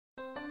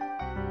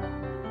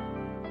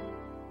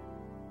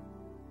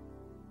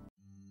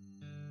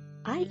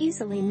I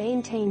easily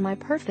maintain my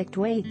perfect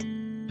weight.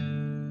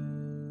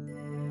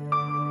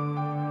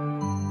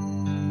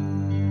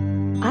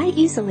 I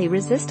easily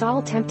resist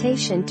all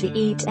temptation to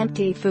eat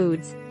empty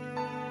foods.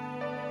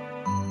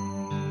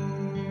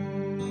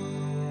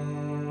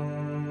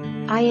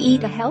 I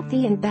eat a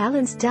healthy and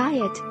balanced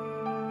diet.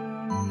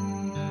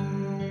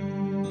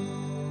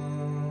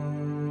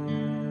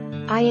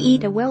 I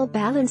eat a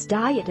well-balanced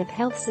diet of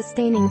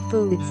health-sustaining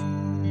foods.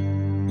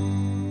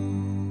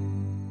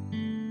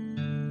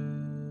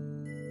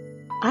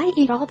 I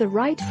eat all the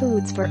right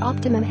foods for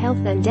optimum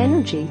health and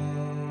energy.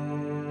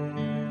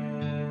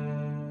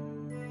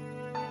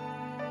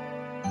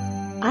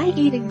 I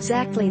eat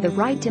exactly the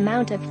right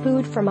amount of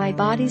food for my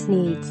body's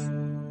needs.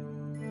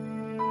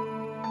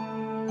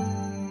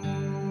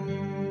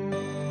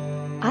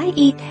 I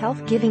eat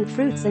health-giving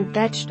fruits and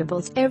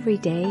vegetables every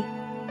day.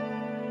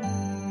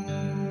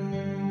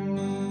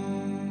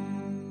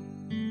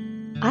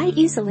 I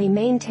easily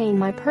maintain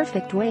my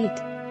perfect weight.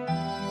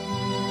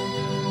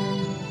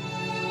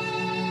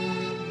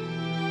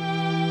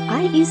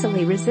 I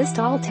easily resist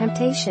all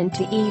temptation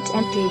to eat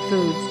empty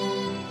foods.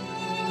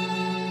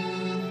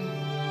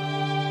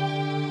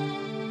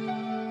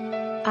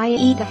 I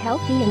eat a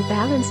healthy and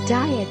balanced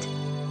diet.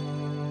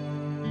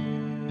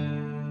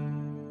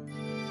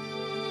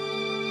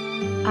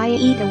 I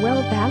eat a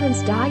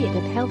well-balanced diet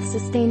of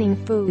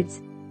health-sustaining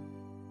foods.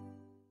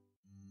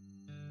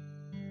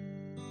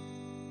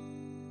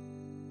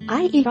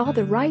 I eat all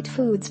the right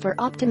foods for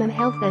optimum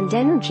health and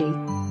energy.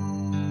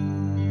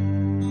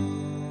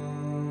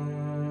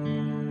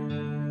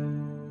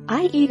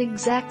 I eat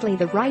exactly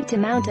the right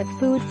amount of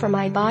food for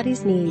my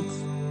body's needs.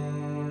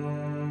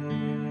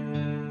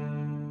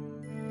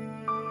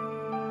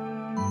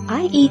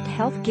 I eat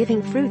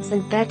health-giving fruits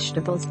and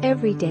vegetables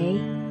every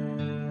day.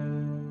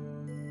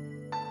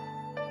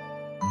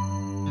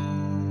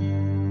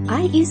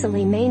 I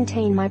easily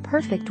maintain my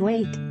perfect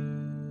weight.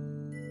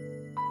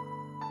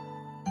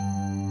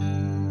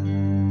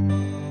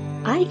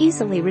 I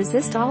easily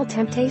resist all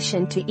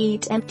temptation to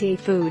eat empty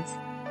foods.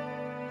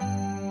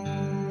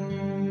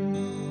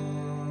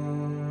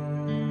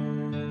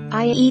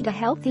 I eat a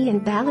healthy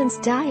and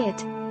balanced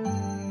diet.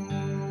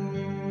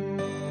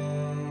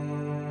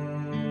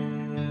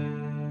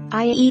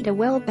 I eat a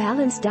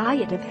well-balanced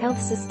diet of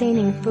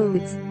health-sustaining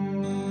foods.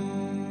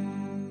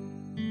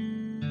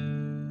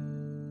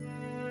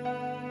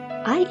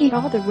 I eat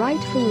all the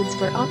right foods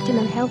for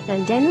optimum health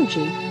and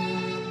energy.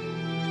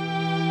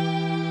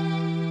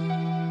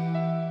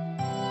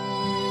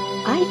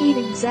 I eat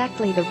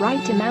exactly the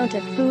right amount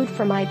of food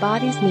for my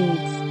body's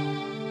needs.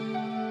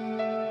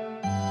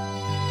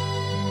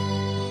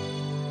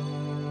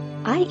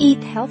 I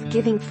eat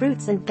health-giving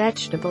fruits and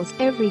vegetables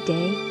every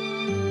day.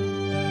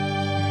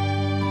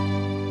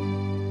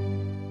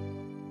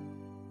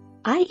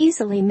 I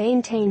easily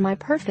maintain my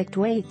perfect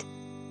weight.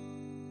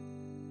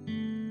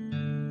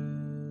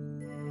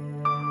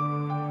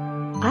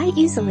 I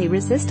easily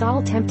resist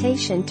all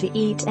temptation to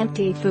eat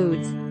empty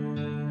foods.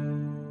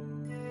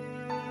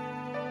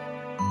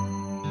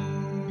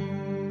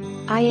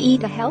 I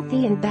eat a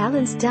healthy and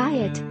balanced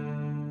diet.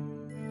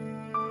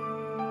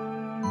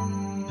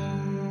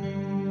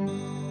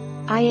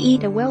 I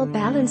eat a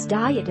well-balanced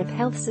diet of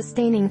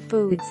health-sustaining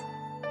foods.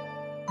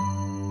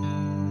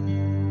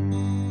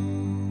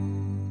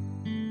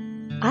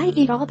 I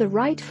eat all the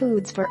right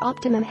foods for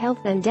optimum health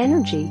and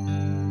energy.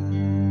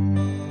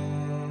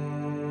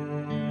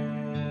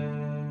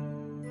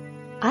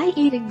 I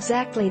eat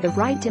exactly the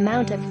right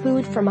amount of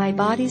food for my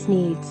body's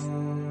needs.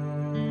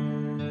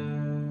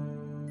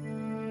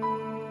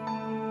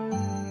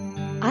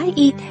 I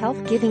eat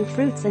health-giving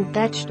fruits and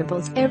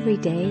vegetables every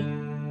day.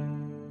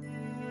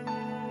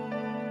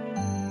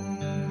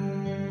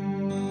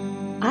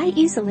 I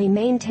easily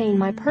maintain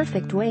my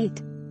perfect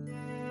weight.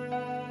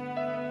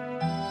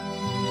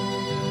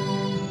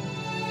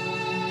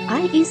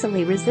 I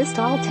easily resist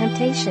all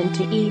temptation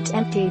to eat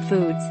empty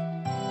foods.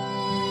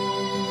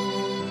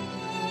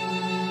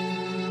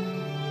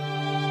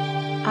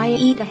 I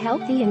eat a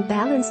healthy and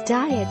balanced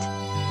diet.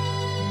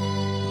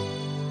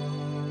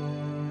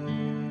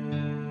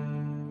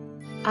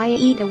 I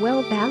eat a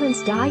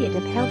well-balanced diet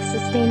of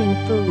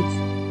health-sustaining foods.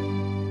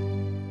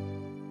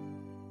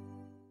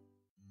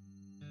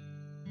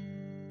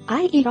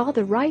 I eat all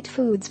the right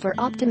foods for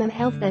optimum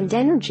health and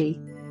energy.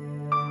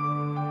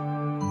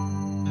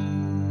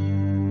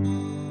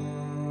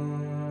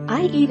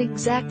 I eat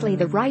exactly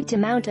the right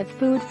amount of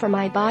food for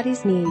my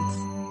body's needs.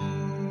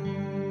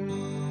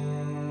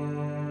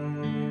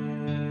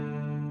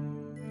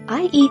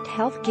 I eat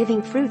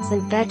health-giving fruits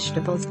and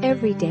vegetables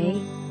every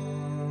day.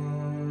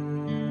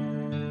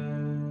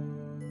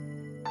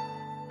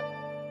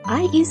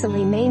 I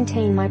easily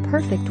maintain my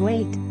perfect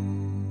weight.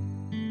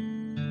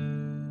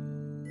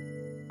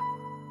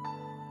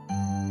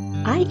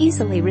 I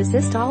easily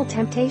resist all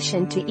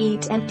temptation to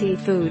eat empty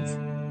foods.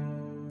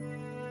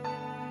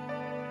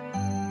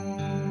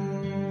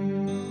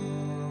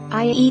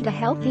 I eat a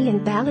healthy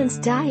and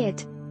balanced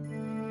diet.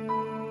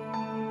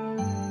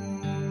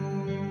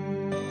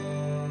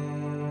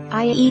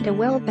 I eat a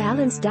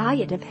well-balanced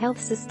diet of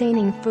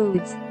health-sustaining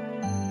foods.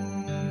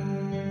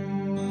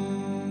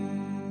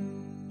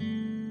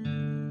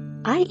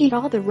 I eat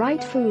all the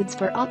right foods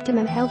for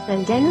optimum health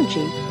and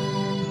energy.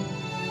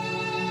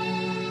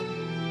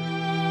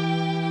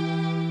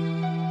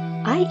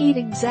 I eat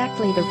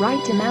exactly the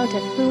right amount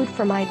of food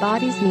for my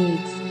body's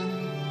needs.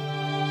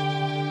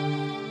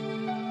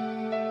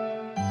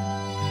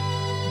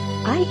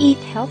 I eat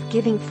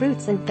health-giving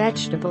fruits and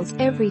vegetables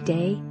every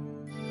day.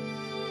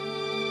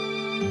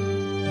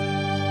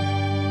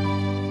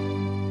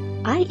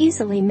 I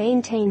easily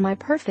maintain my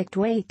perfect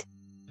weight.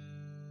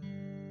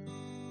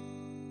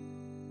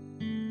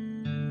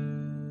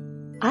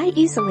 I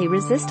easily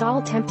resist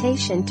all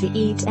temptation to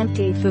eat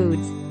empty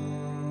foods.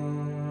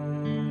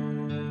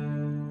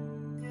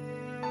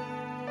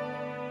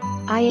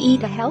 I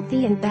eat a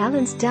healthy and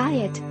balanced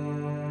diet.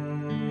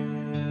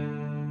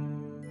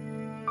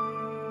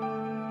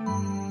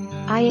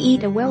 I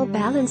eat a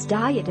well-balanced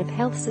diet of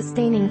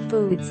health-sustaining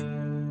foods.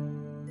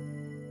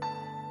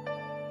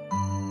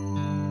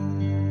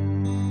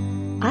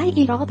 I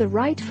eat all the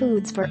right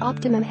foods for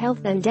optimum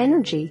health and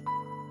energy.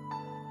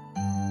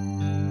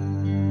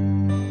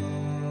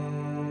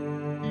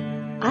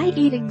 I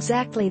eat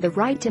exactly the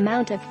right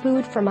amount of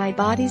food for my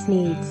body's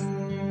needs.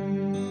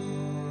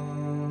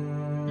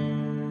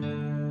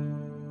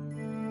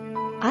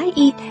 I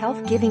eat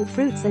health-giving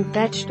fruits and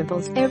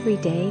vegetables every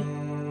day.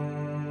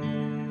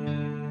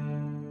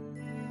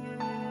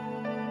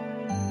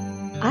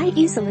 I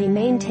easily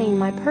maintain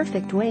my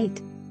perfect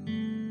weight.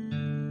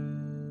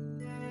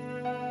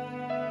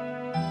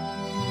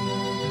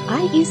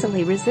 I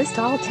easily resist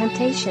all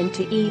temptation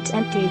to eat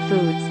empty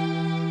foods.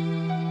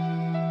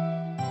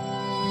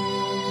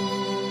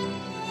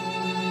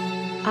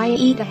 I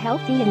eat a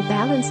healthy and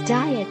balanced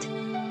diet.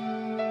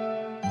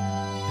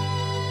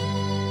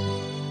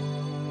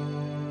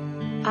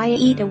 I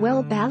eat a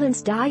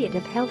well-balanced diet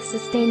of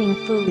health-sustaining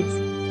foods.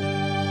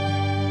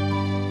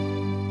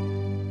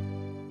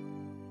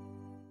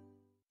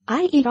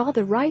 I eat all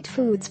the right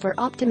foods for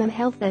optimum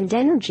health and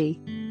energy.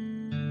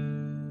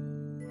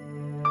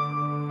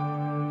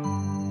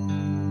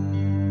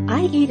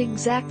 I eat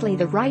exactly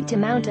the right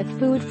amount of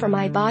food for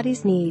my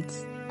body's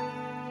needs.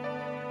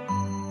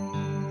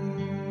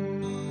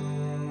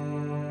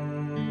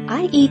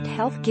 I eat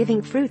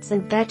health-giving fruits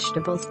and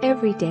vegetables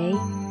every day.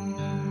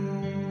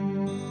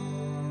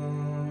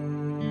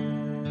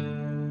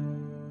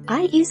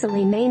 I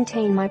easily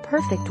maintain my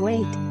perfect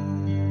weight.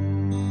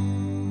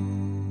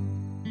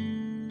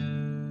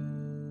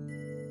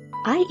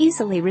 I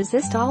easily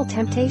resist all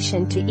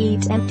temptation to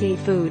eat empty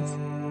foods.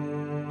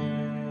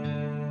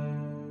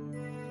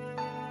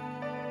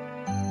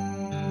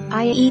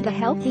 I eat a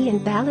healthy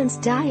and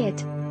balanced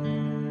diet.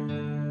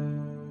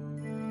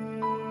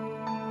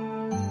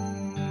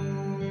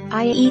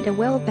 I eat a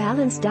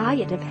well-balanced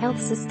diet of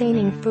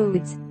health-sustaining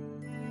foods.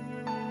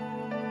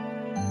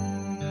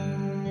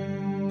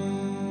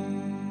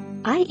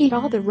 I eat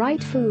all the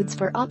right foods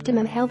for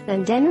optimum health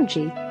and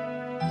energy.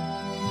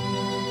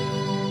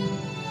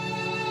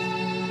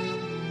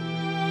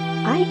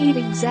 I eat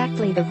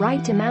exactly the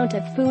right amount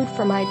of food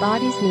for my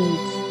body's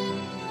needs.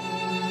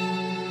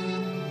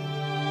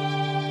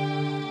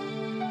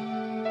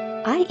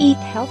 I eat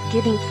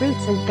health-giving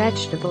fruits and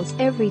vegetables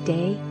every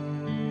day.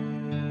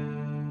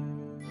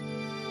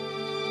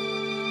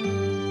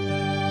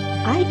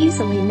 I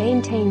easily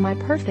maintain my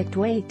perfect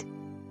weight.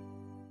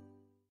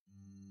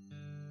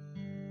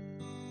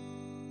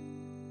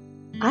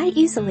 I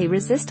easily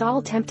resist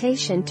all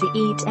temptation to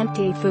eat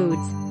empty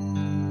foods.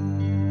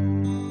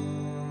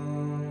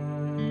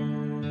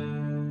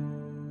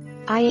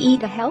 I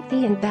eat a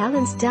healthy and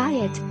balanced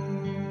diet.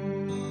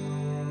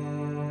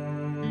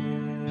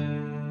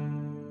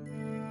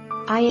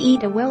 I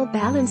eat a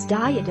well-balanced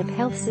diet of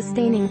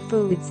health-sustaining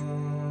foods.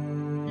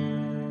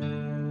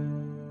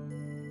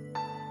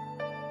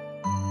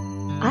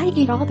 I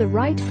eat all the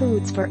right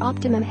foods for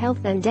optimum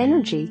health and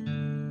energy.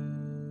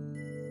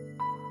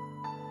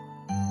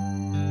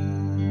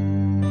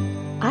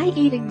 I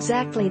eat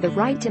exactly the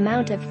right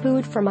amount of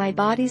food for my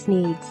body's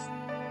needs.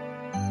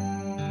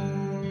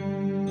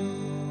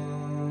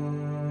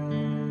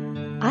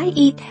 I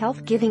eat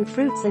health-giving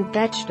fruits and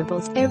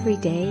vegetables every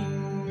day.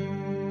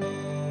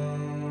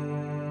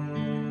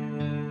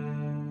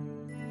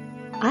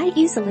 I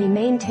easily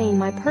maintain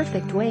my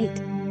perfect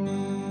weight.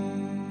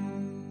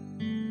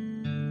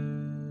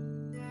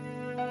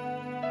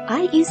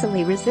 I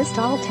easily resist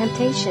all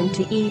temptation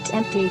to eat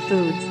empty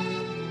foods.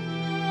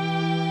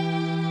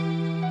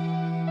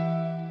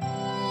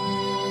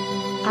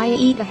 I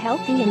eat a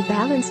healthy and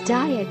balanced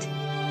diet.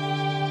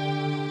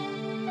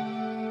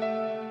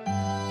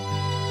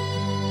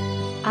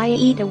 I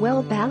eat a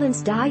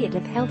well-balanced diet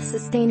of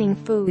health-sustaining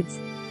foods.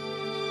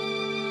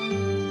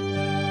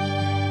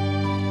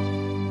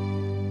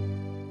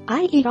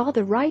 I eat all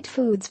the right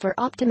foods for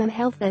optimum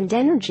health and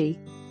energy.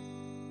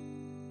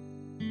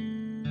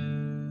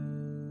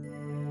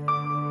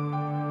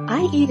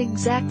 I eat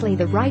exactly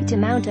the right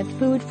amount of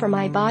food for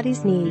my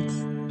body's needs.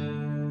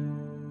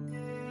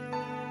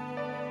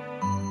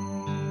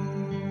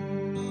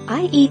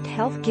 I eat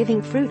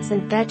health-giving fruits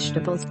and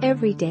vegetables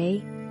every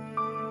day.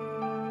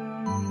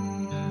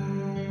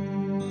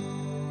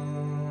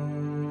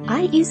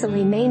 I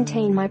easily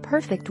maintain my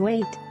perfect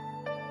weight.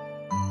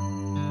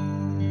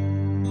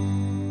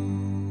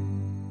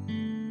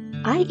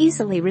 I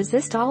easily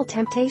resist all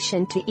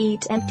temptation to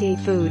eat empty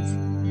foods.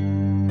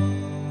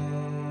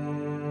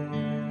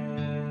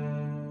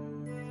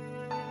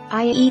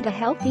 I eat a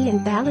healthy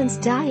and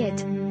balanced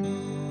diet.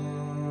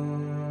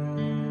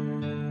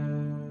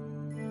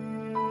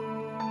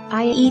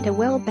 I eat a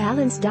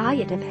well-balanced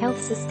diet of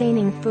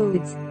health-sustaining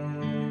foods.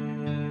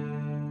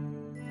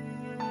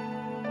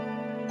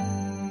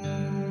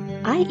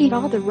 I eat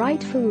all the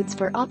right foods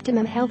for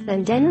optimum health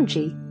and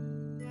energy.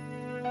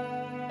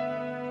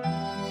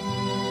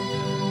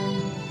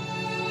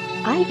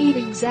 I eat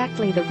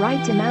exactly the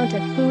right amount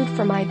of food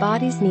for my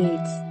body's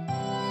needs.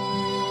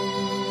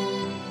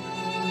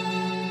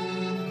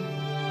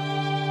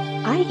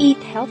 I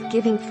eat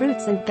health-giving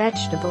fruits and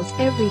vegetables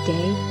every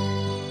day.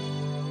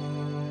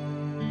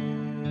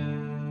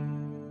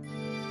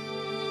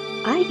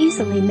 I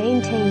easily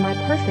maintain my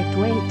perfect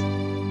weight.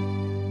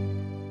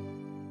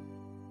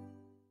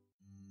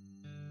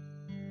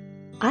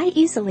 I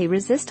easily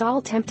resist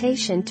all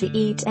temptation to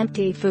eat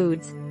empty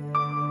foods.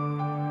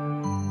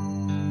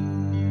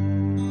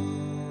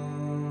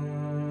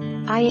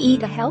 I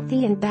eat a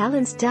healthy and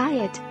balanced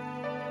diet.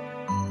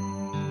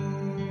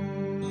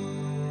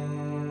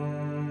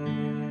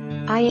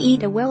 I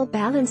eat a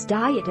well-balanced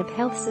diet of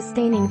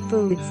health-sustaining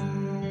foods.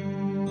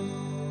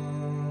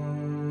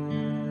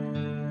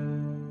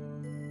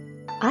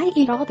 I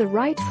eat all the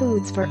right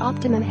foods for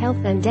optimum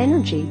health and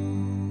energy.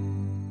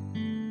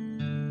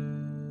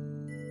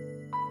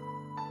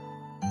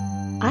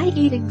 I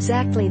eat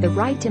exactly the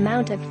right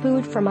amount of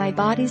food for my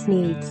body's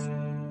needs.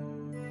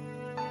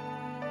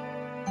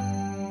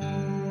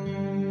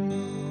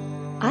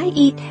 I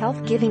eat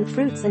health-giving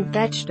fruits and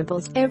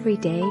vegetables every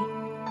day.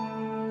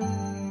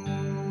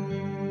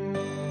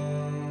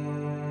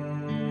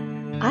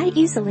 I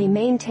easily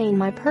maintain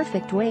my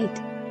perfect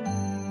weight.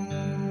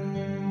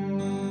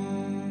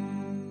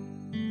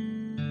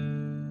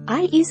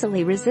 I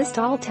easily resist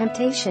all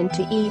temptation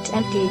to eat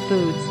empty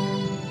foods.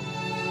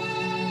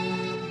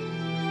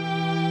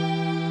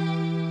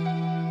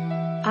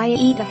 I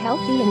eat a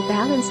healthy and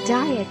balanced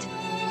diet.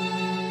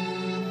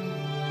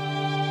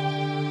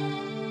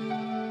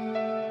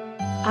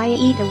 I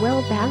eat a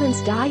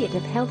well-balanced diet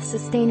of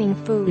health-sustaining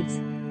foods.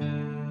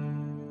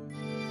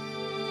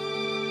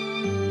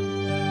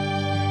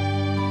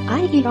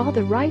 I eat all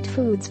the right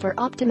foods for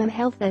optimum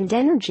health and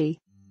energy.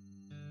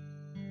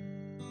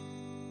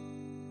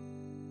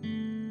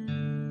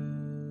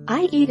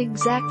 I eat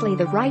exactly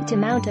the right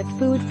amount of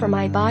food for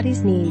my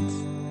body's needs.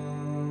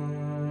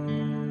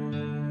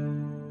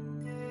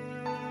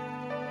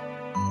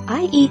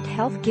 I eat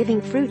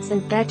health-giving fruits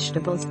and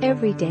vegetables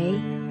every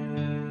day.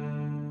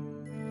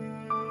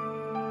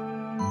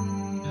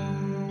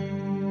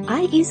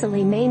 I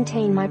easily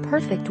maintain my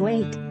perfect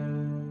weight.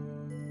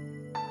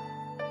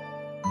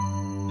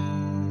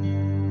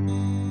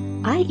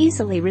 I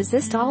easily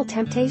resist all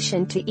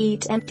temptation to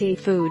eat empty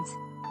foods.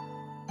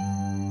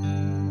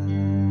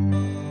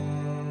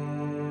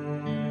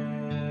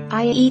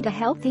 I eat a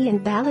healthy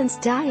and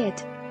balanced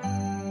diet.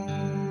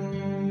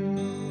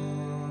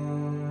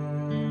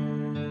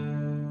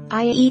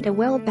 I eat a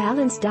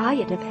well-balanced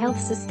diet of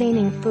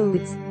health-sustaining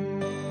foods.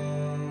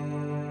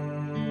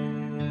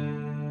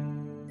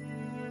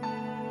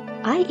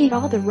 I eat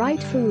all the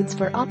right foods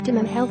for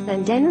optimum health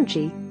and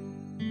energy.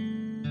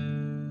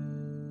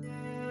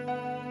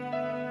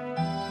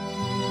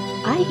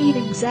 I eat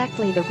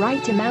exactly the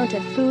right amount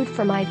of food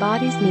for my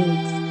body's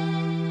needs.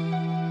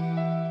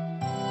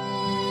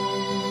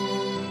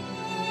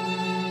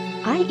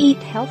 I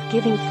eat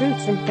health-giving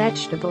fruits and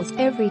vegetables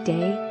every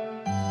day.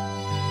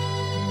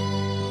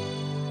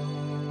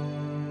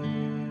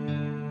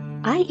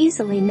 I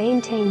easily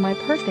maintain my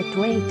perfect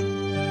weight.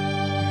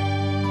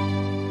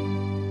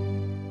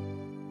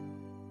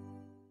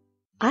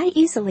 I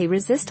easily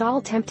resist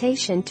all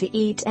temptation to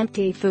eat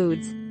empty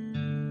foods.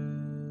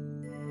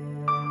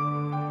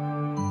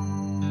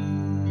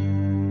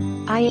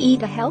 I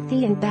eat a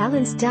healthy and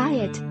balanced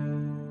diet.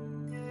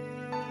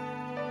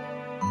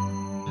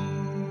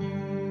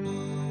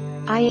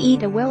 I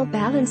eat a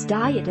well-balanced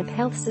diet of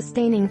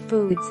health-sustaining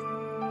foods.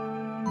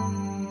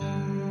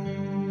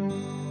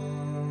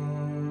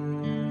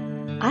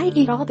 I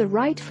eat all the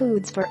right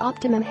foods for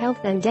optimum health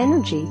and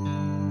energy.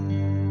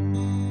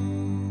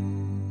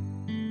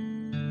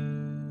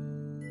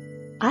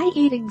 I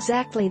eat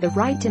exactly the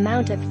right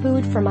amount of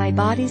food for my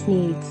body's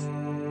needs.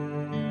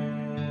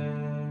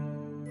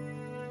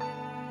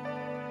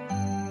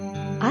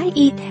 I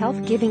eat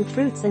health-giving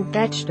fruits and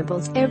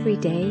vegetables every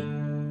day.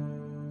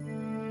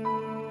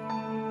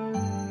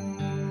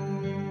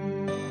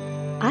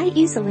 I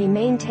easily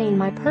maintain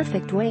my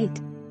perfect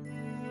weight.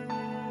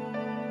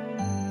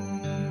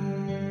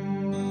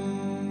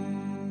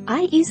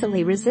 I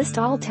easily resist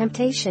all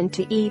temptation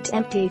to eat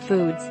empty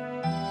foods.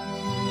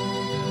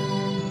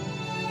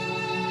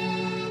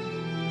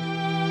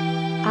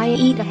 I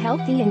eat a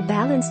healthy and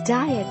balanced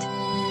diet.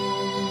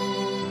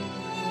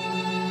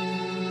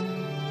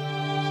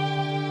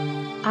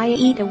 I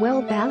eat a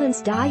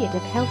well-balanced diet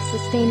of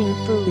health-sustaining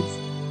foods.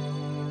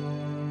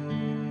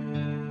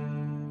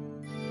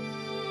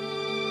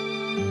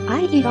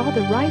 I eat all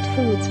the right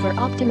foods for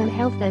optimum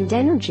health and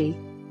energy.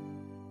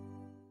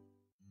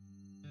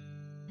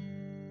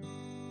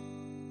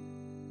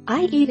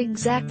 I eat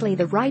exactly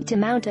the right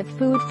amount of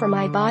food for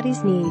my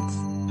body's needs.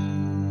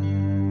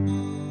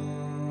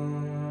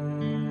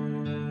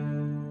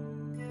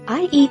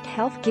 I eat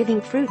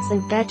health-giving fruits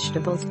and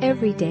vegetables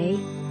every day.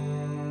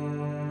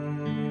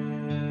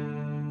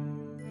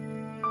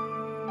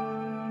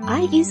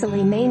 I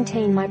easily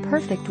maintain my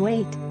perfect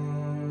weight.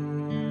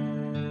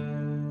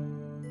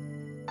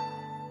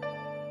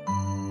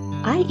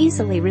 I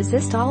easily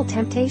resist all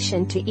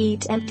temptation to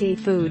eat empty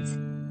foods.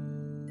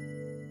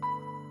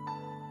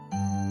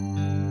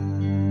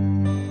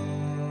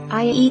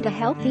 I eat a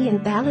healthy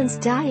and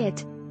balanced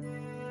diet.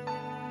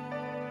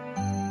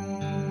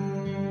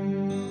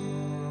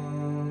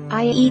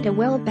 I eat a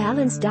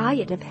well-balanced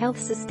diet of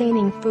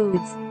health-sustaining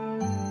foods.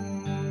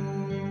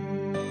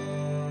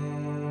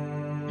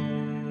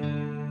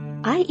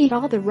 I eat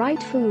all the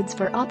right foods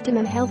for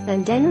optimum health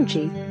and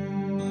energy.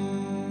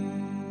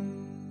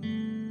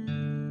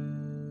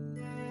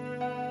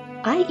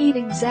 I eat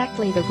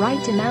exactly the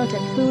right amount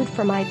of food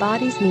for my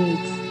body's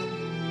needs.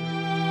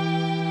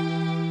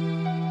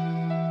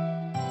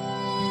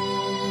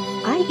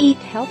 I eat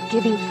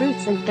health-giving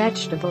fruits and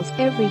vegetables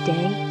every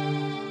day.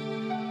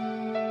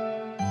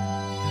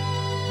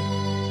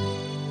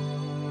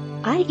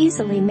 I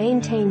easily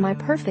maintain my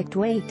perfect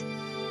weight.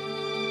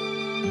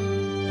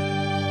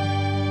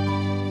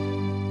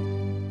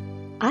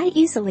 I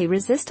easily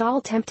resist all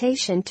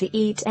temptation to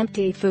eat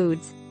empty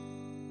foods.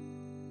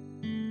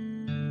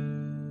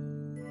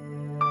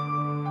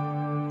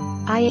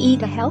 I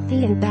eat a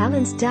healthy and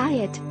balanced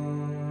diet.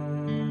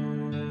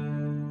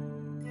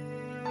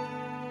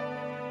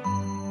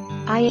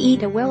 I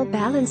eat a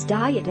well-balanced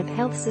diet of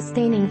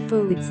health-sustaining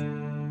foods.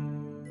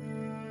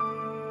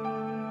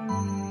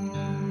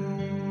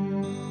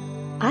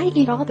 I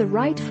eat all the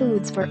right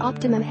foods for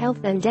optimum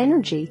health and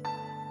energy.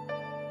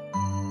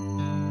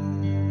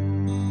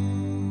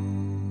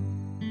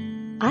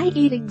 I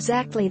eat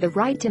exactly the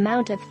right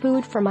amount of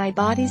food for my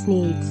body's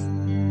needs.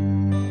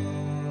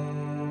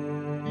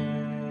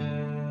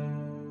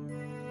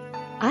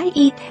 I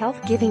eat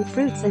health-giving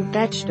fruits and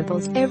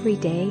vegetables every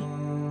day.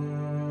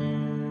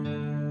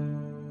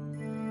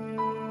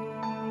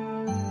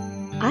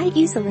 I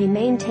easily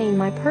maintain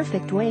my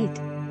perfect weight.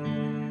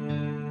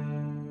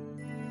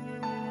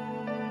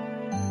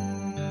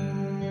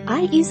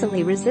 I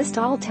easily resist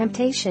all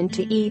temptation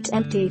to eat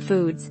empty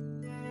foods.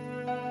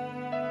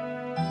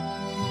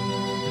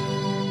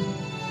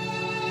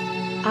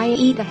 I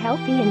eat a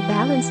healthy and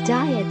balanced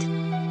diet.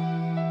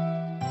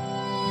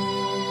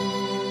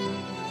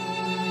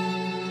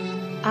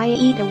 I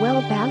eat a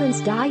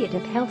well-balanced diet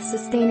of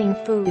health-sustaining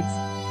foods.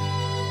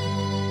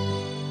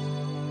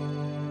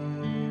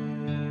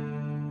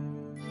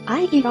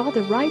 I eat all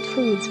the right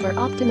foods for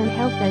optimum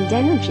health and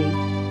energy.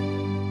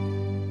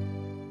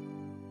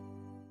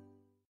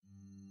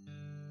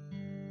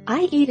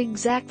 I eat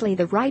exactly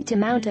the right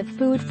amount of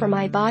food for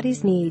my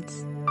body's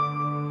needs.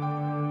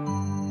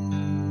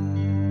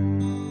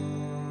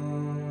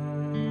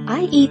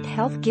 I eat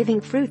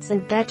health-giving fruits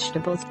and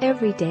vegetables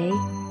every day.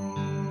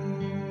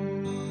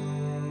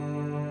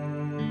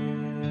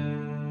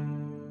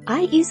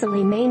 I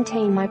easily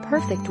maintain my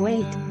perfect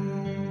weight.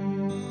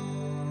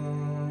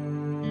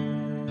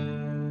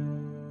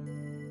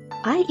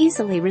 I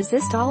easily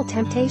resist all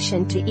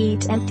temptation to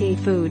eat empty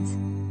foods.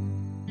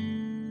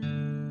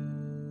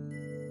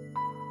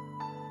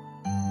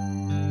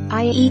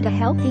 I eat a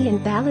healthy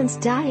and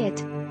balanced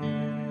diet.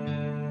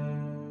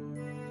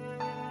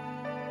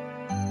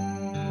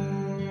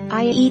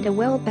 I eat a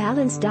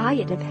well-balanced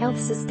diet of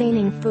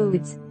health-sustaining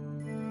foods.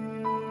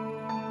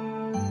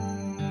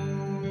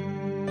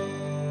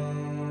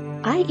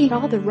 I eat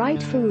all the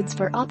right foods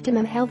for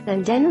optimum health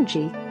and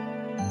energy.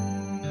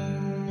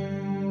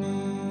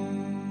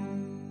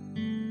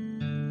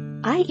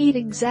 I eat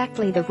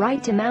exactly the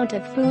right amount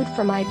of food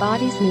for my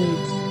body's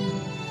needs.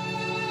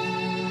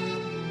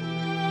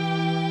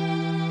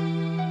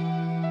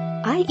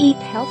 I eat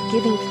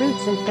health-giving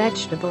fruits and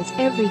vegetables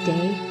every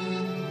day.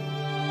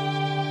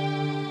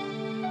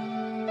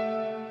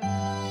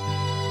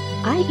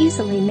 I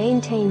easily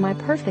maintain my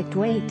perfect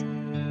weight.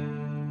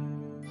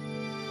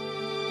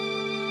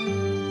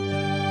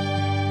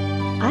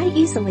 I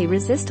easily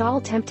resist all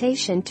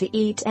temptation to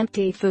eat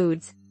empty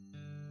foods.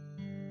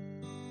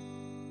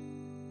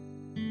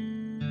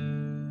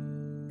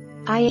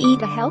 I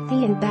eat a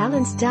healthy and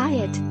balanced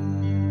diet.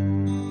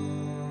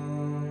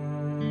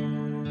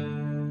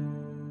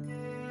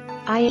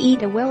 I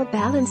eat a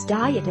well-balanced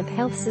diet of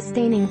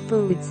health-sustaining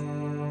foods.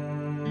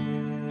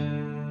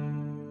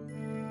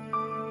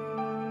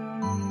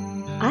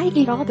 I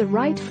eat all the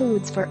right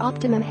foods for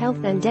optimum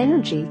health and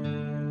energy.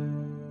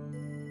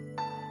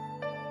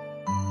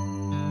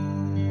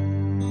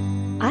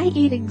 I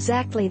eat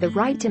exactly the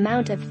right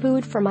amount of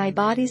food for my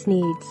body's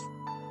needs.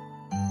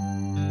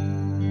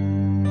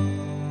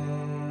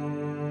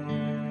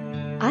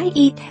 I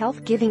eat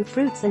health-giving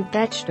fruits and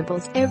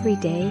vegetables every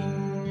day.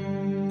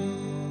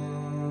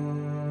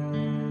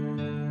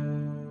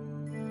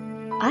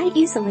 I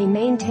easily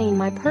maintain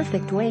my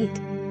perfect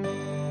weight.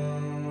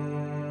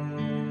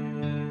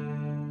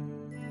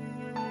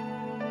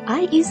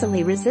 I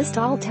easily resist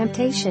all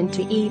temptation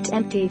to eat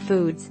empty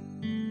foods.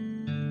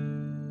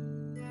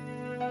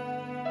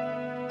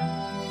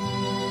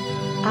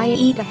 I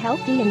eat a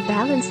healthy and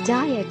balanced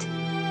diet.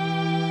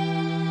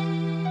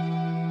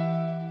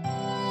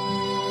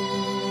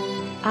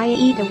 I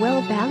eat a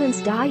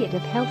well-balanced diet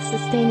of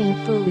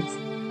health-sustaining foods.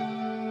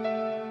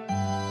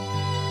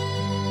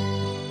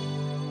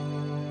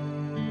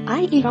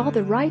 I eat all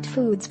the right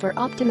foods for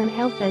optimum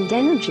health and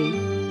energy.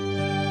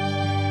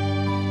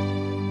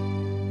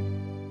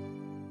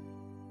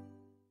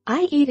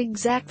 I eat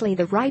exactly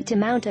the right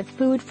amount of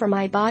food for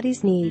my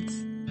body's needs.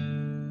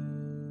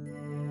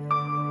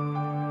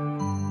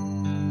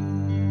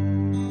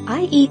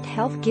 I eat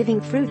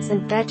health-giving fruits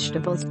and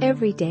vegetables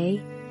every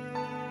day.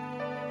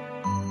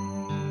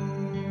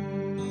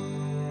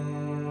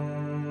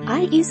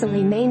 I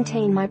easily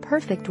maintain my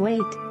perfect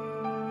weight.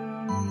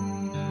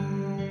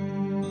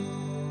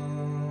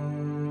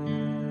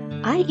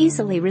 I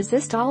easily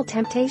resist all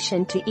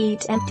temptation to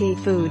eat empty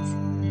foods.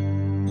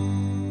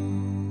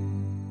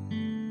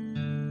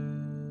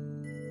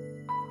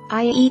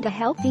 I eat a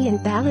healthy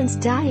and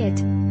balanced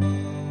diet.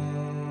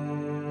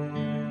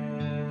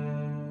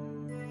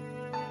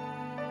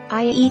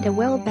 I eat a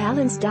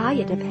well-balanced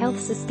diet of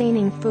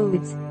health-sustaining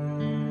foods.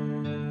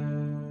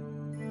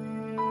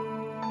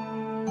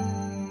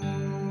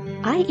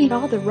 I eat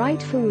all the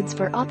right foods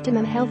for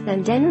optimum health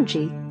and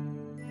energy.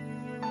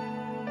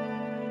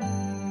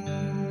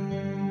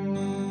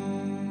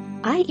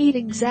 I eat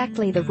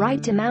exactly the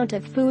right amount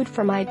of food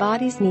for my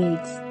body's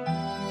needs.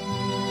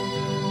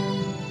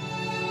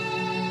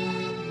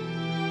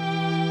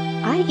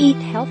 I eat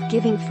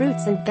health-giving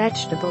fruits and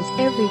vegetables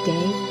every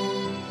day.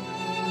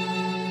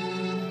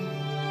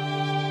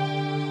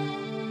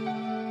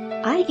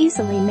 I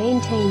easily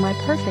maintain my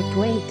perfect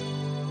weight.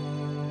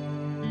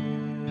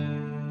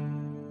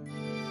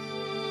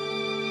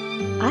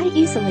 I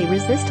easily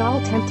resist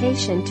all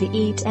temptation to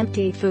eat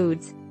empty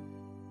foods.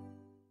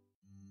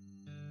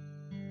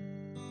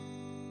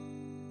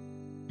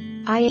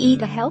 I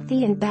eat a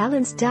healthy and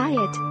balanced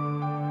diet.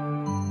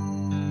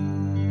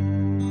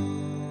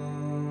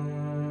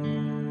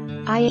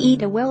 I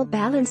eat a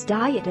well-balanced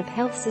diet of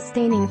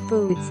health-sustaining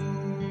foods.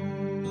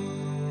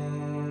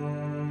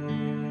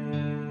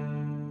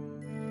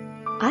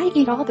 I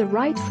eat all the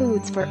right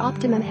foods for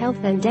optimum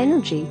health and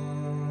energy.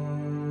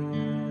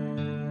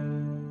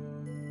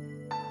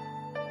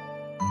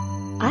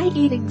 I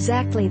eat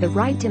exactly the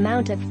right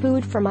amount of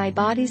food for my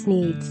body's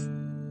needs.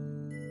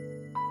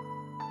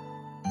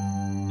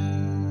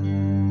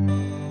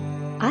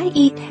 I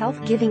eat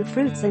health-giving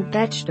fruits and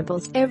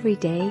vegetables every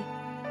day.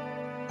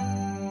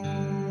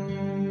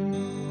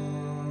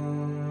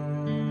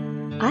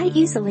 I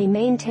easily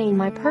maintain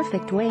my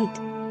perfect weight.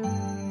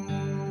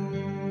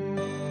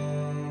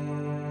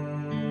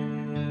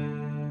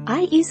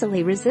 I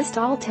easily resist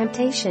all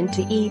temptation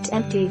to eat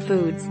empty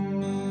foods.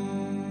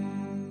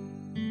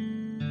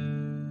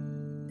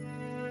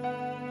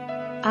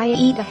 I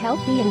eat a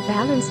healthy and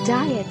balanced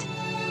diet.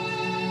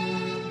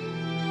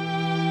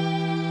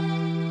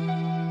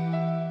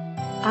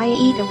 I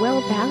eat a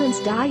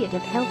well-balanced diet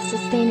of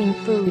health-sustaining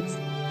foods.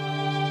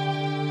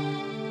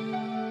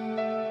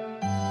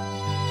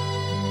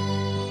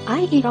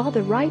 I eat all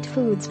the right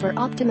foods for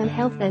optimum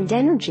health and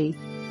energy.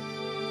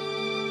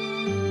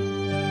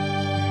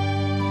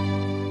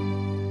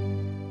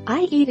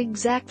 I eat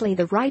exactly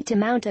the right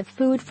amount of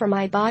food for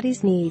my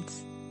body's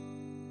needs.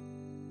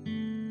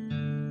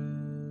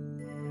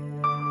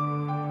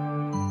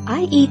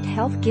 I eat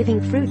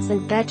health-giving fruits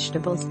and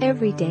vegetables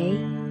every day.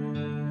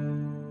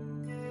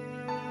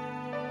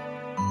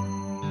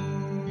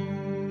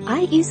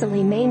 I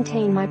easily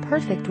maintain my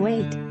perfect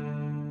weight.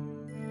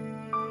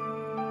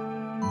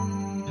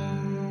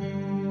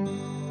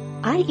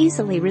 I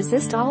easily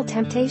resist all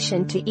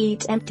temptation to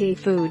eat empty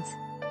foods.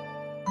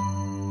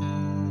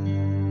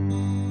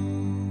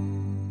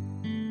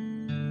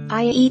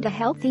 I eat a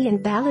healthy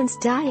and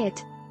balanced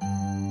diet.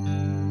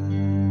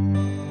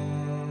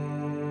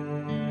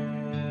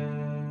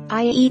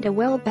 I eat a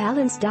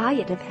well-balanced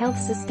diet of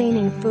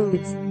health-sustaining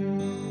foods.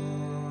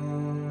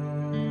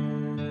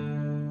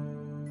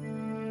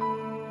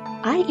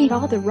 I eat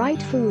all the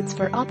right foods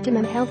for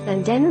optimum health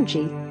and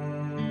energy.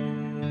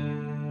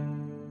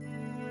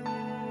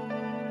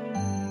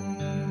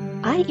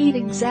 I eat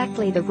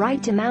exactly the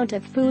right amount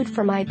of food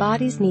for my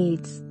body's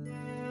needs.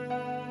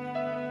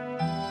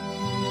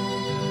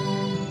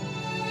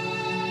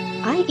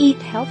 I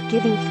eat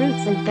health-giving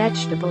fruits and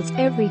vegetables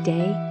every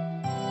day.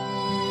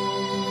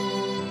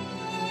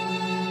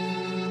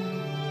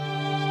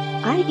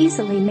 I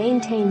easily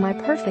maintain my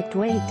perfect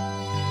weight.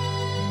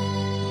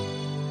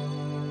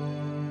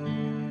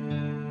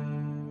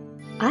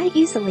 I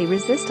easily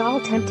resist all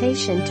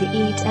temptation to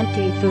eat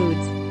empty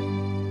foods.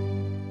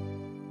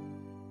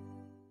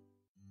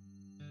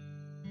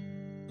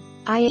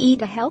 I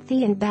eat a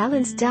healthy and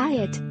balanced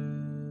diet.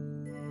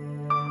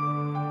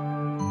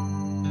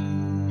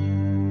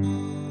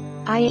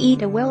 I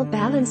eat a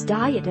well-balanced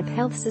diet of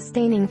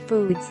health-sustaining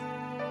foods.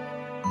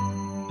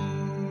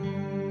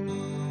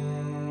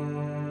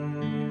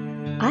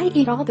 I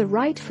eat all the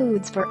right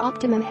foods for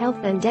optimum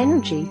health and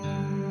energy.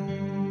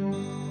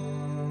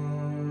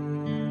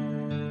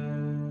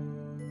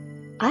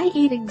 I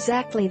eat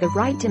exactly the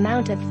right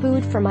amount of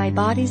food for my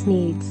body's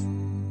needs.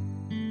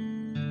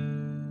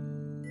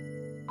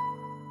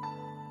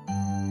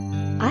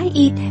 I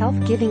eat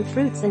health-giving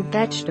fruits and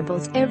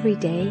vegetables every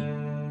day.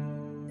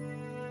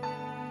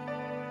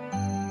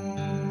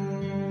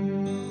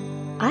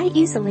 I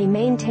easily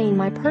maintain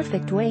my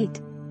perfect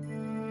weight.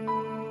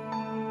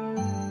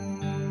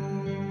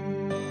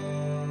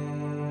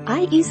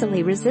 I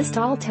easily resist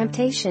all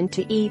temptation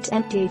to eat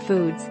empty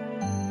foods.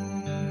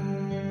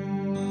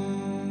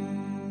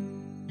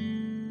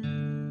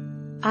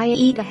 I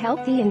eat a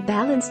healthy and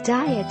balanced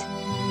diet.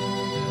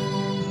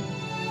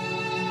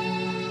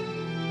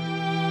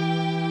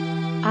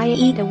 I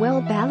eat a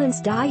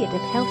well-balanced diet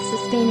of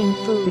health-sustaining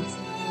foods.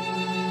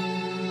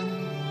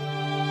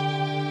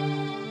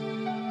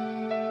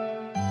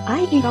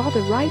 I eat all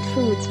the right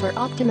foods for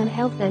optimum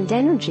health and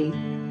energy.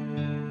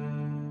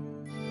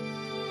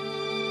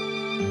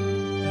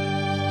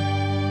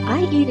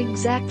 I eat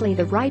exactly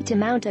the right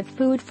amount of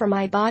food for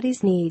my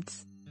body's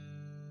needs.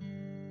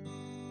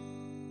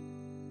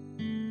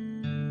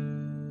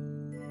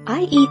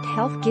 I eat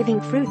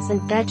health-giving fruits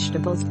and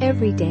vegetables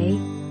every day.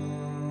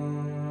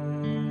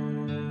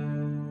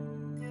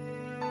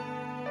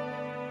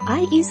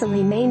 I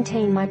easily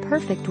maintain my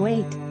perfect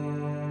weight.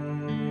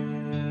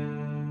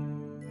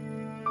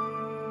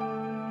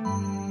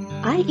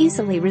 I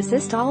easily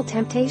resist all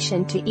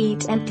temptation to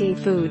eat empty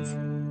foods.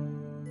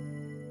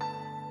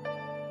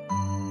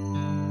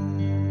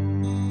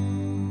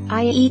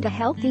 I eat a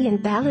healthy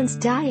and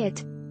balanced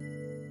diet.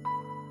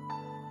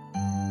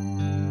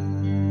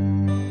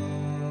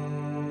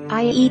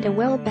 I eat a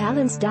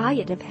well-balanced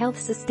diet of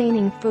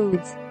health-sustaining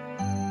foods.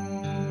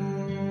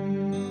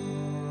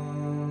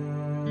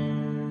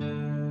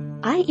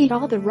 I eat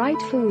all the right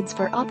foods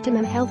for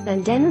optimum health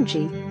and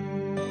energy.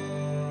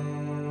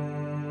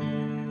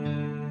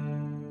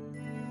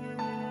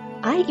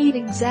 I eat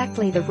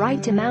exactly the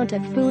right amount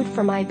of food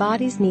for my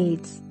body's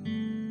needs.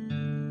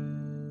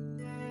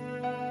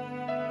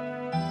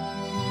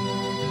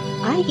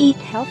 I eat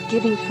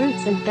health-giving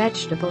fruits and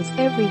vegetables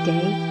every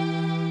day.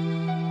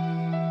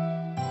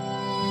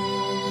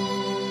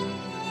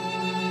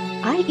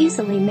 I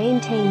easily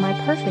maintain my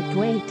perfect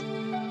weight.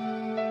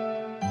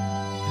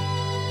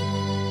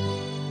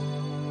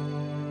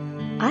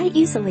 I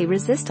easily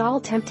resist all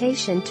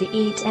temptation to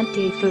eat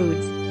empty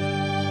foods.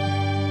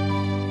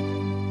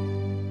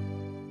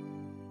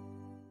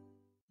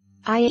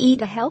 I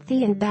eat a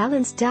healthy and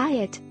balanced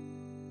diet.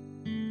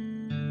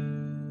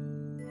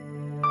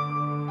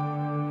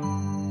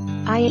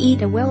 I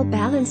eat a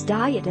well-balanced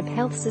diet of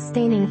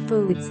health-sustaining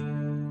foods.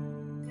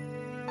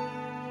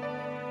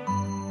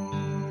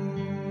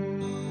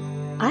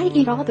 I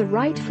eat all the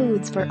right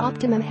foods for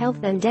optimum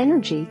health and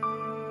energy.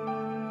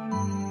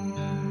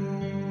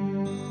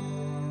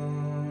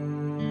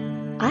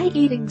 I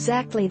eat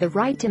exactly the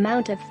right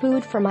amount of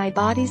food for my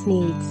body's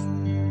needs.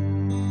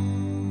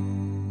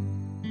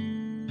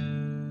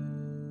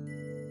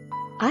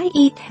 I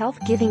eat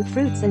health-giving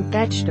fruits and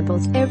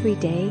vegetables every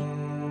day.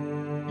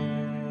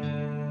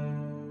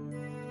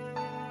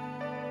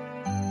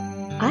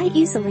 I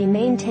easily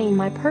maintain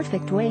my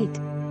perfect weight.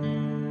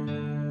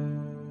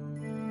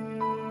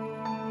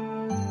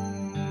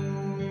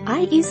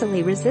 I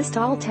easily resist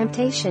all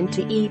temptation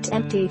to eat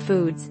empty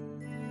foods.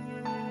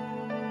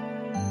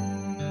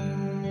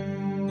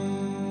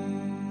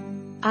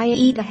 I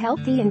eat a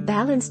healthy and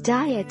balanced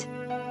diet.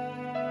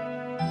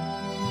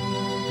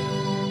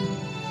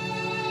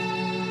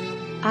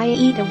 I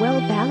eat a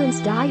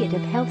well-balanced diet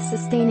of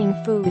health-sustaining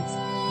foods.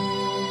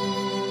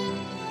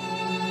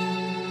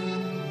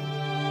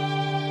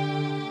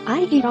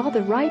 I eat all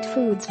the right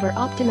foods for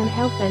optimum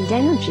health and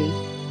energy.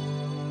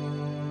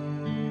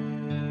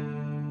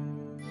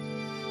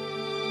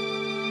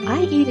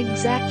 I eat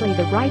exactly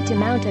the right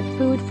amount of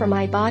food for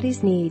my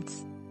body's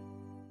needs.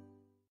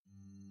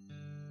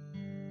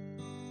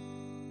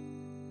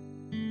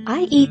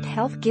 I eat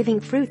health-giving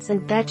fruits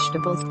and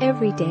vegetables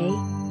every day.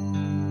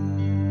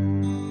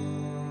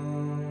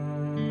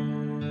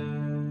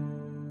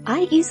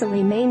 I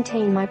easily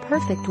maintain my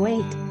perfect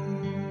weight.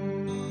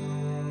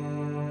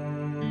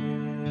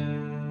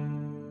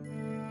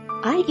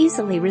 I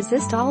easily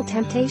resist all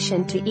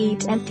temptation to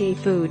eat empty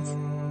foods.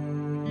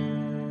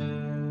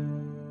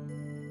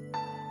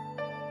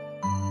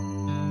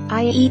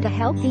 I eat a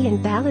healthy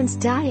and balanced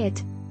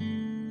diet.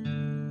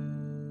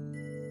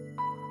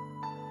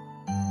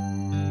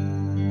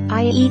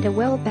 I eat a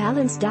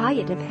well-balanced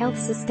diet of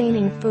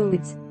health-sustaining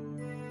foods.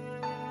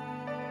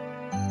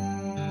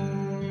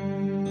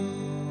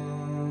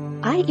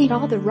 I eat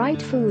all the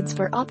right foods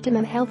for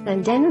optimum health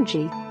and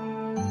energy.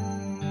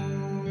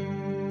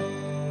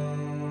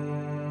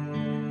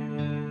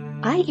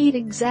 I eat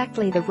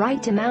exactly the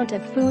right amount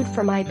of food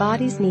for my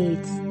body's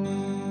needs.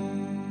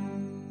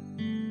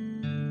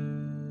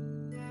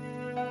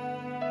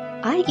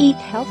 I eat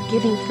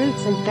health-giving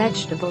fruits and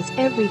vegetables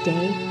every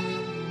day.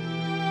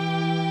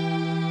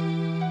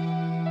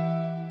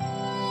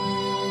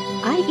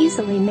 I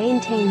easily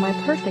maintain my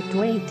perfect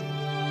weight.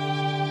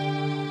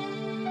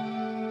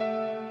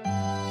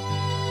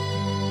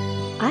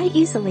 I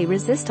easily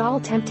resist all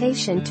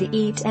temptation to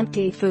eat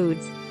empty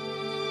foods.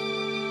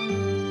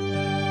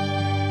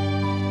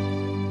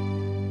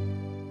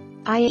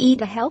 I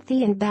eat a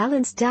healthy and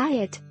balanced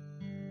diet.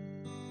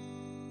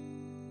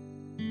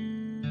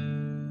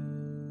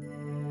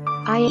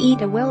 I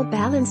eat a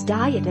well-balanced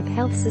diet of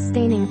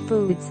health-sustaining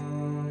foods.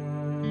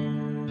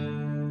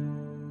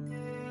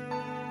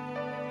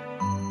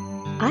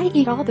 I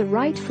eat all the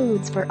right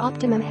foods for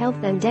optimum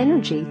health and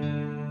energy.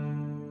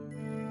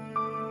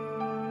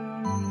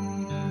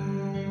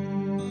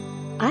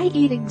 I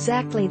eat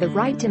exactly the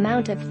right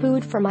amount of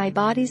food for my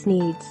body's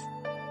needs.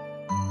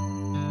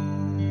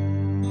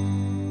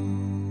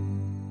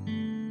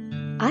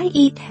 I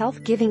eat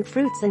health-giving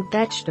fruits and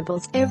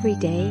vegetables every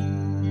day.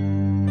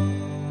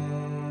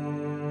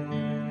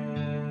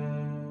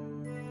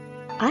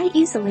 I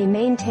easily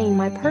maintain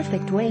my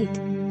perfect weight.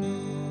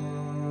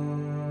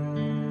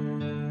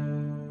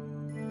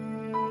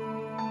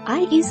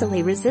 I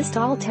easily resist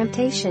all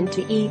temptation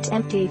to eat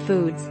empty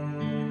foods.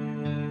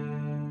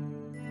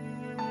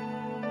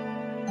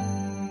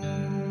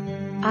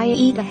 I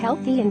eat a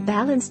healthy and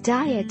balanced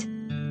diet.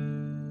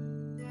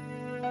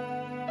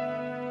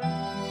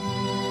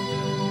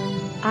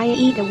 I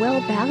eat a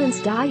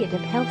well-balanced diet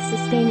of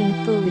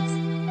health-sustaining foods.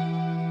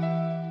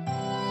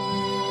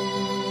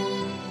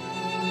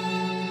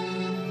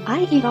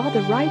 I eat all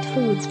the right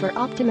foods for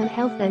optimum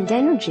health and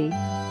energy.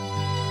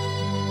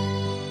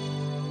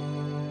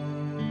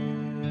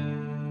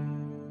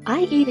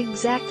 I eat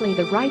exactly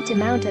the right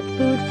amount of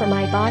food for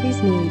my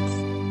body's needs.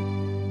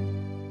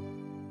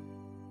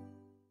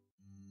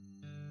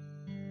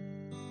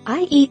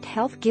 I eat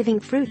health-giving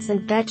fruits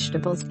and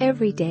vegetables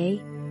every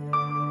day.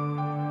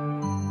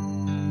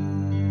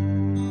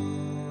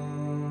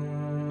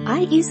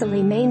 I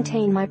easily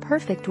maintain my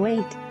perfect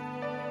weight.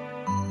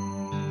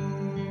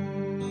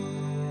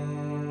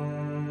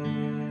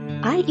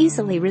 I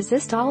easily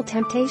resist all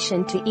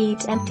temptation to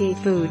eat empty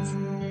foods.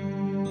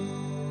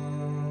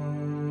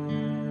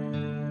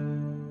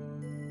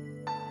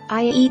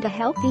 I eat a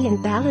healthy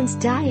and balanced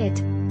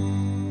diet.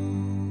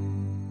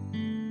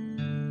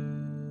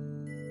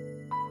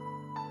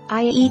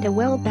 I eat a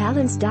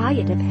well-balanced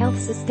diet of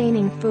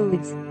health-sustaining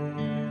foods.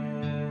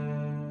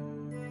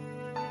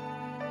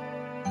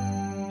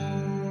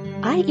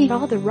 I eat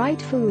all the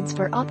right foods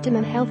for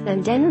optimum health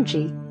and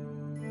energy.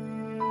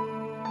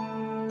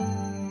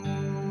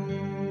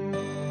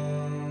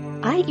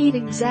 I eat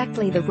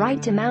exactly the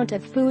right amount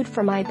of food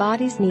for my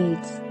body's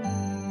needs.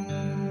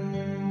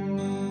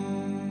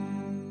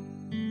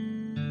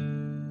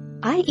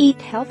 I eat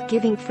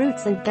health-giving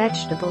fruits and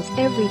vegetables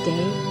every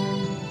day.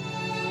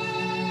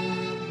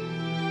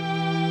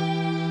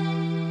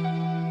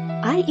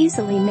 I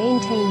easily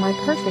maintain my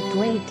perfect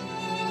weight.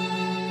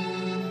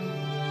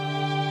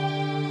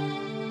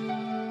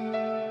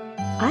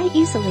 I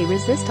easily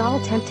resist all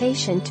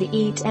temptation to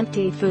eat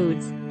empty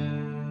foods.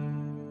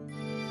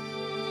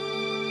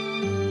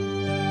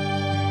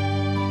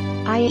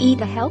 I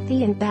eat a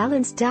healthy and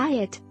balanced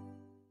diet.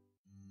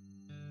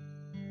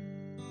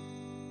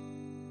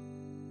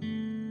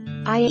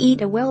 I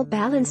eat a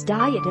well-balanced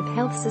diet of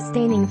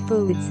health-sustaining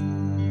foods.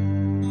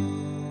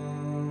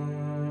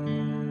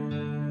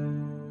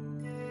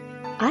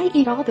 I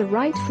eat all the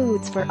right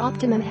foods for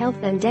optimum health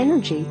and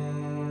energy.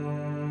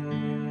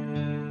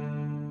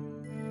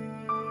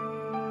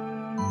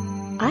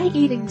 I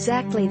eat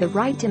exactly the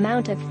right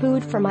amount of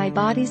food for my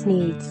body's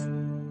needs.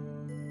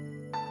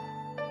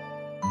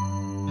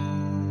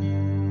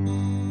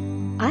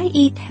 I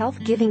eat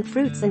health-giving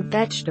fruits and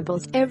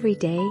vegetables every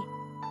day.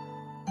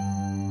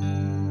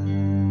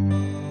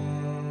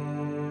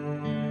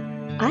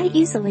 I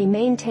easily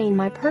maintain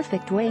my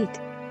perfect weight.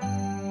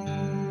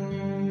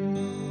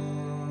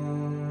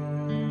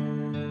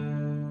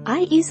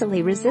 I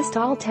easily resist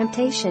all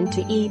temptation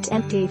to eat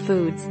empty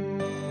foods.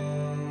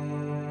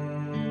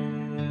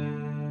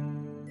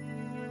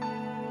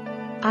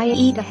 I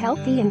eat a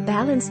healthy and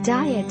balanced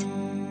diet.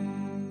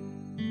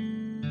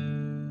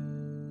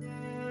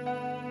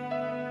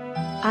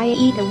 I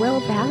eat a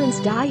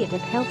well-balanced diet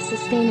of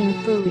health-sustaining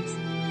foods.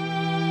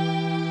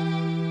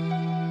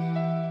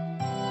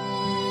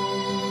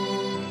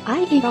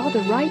 I eat all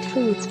the right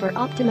foods for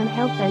optimum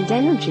health and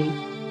energy.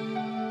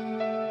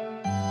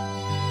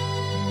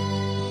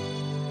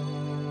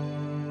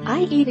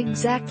 I eat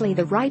exactly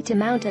the right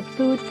amount of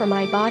food for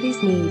my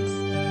body's needs.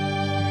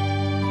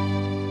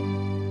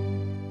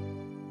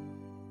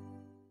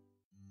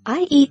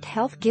 I eat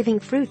health-giving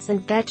fruits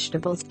and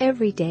vegetables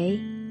every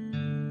day.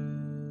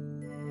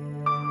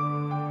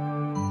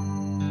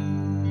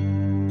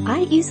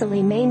 I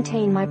easily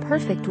maintain my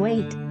perfect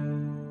weight.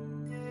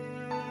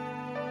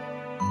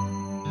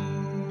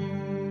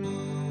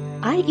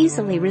 I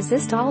easily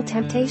resist all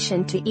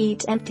temptation to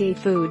eat empty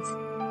foods.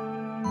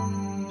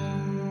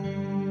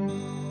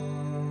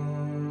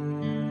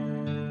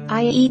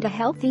 I eat a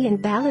healthy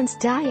and balanced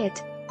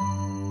diet.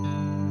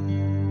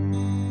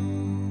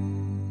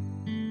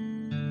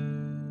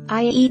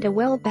 I eat a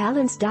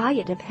well-balanced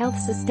diet of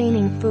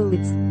health-sustaining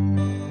foods.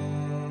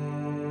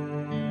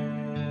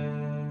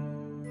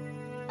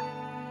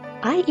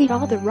 I eat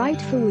all the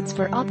right foods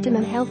for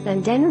optimum health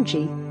and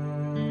energy.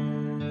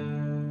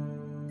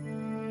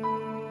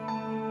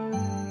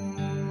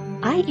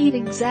 I eat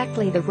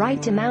exactly the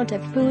right amount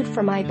of food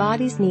for my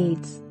body's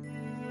needs.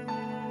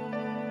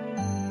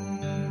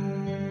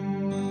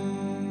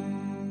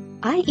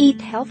 I eat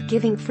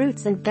health-giving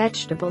fruits and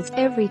vegetables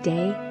every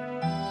day.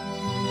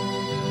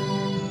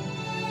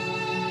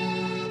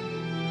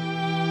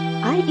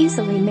 I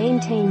easily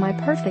maintain my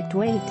perfect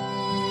weight.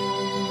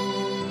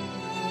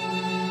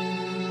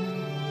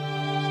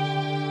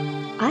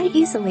 I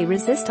easily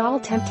resist all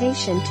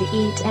temptation to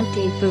eat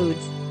empty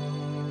foods.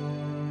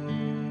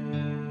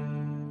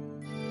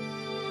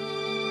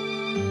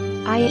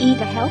 I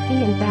eat a healthy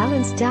and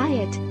balanced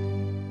diet.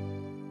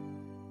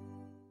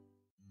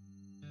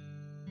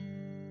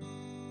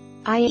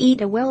 I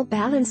eat a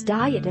well-balanced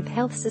diet of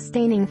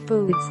health-sustaining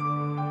foods.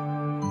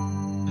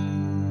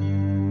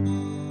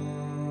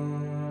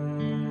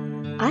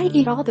 I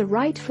eat all the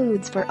right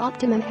foods for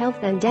optimum health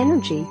and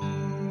energy.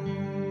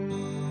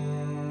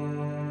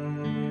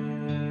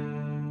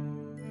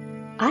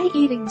 I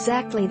eat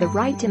exactly the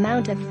right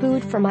amount of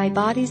food for my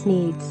body's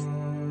needs.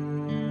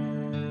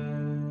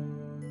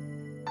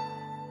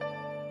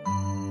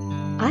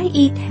 I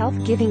eat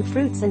health-giving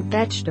fruits and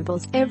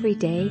vegetables every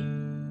day.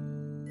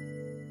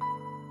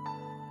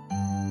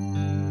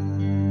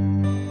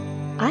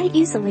 I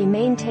easily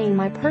maintain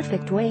my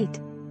perfect weight.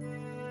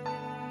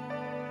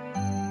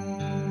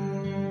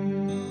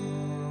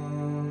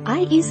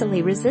 I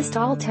easily resist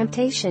all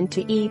temptation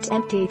to eat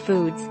empty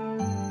foods.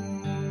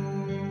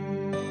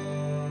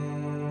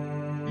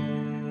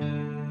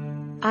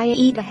 I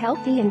eat a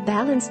healthy and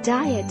balanced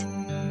diet.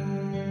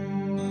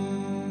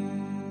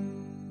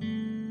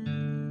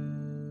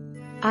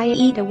 I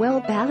eat a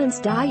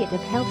well-balanced diet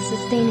of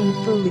health-sustaining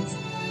foods.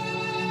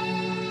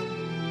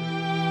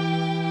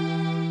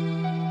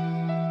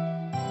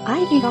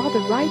 I eat all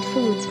the right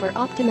foods for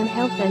optimum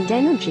health and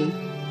energy.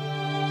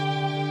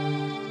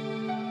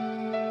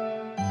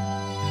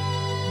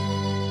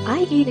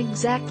 I eat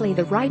exactly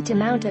the right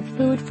amount of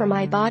food for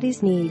my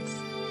body's needs.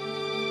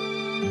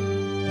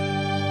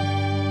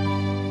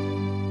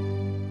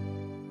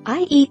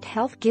 I eat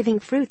health-giving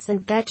fruits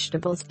and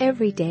vegetables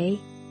every day.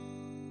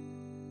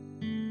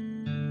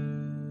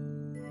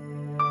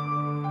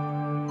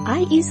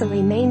 I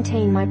easily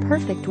maintain my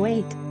perfect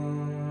weight.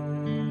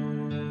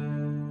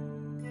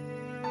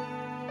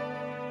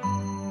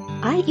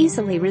 I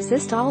easily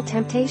resist all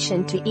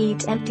temptation to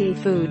eat empty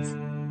foods.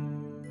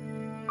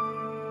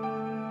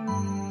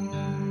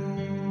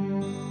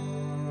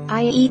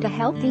 I eat a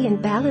healthy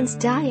and balanced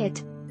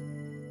diet.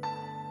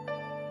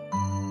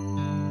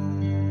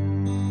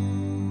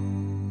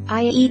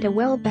 I eat a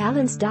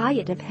well-balanced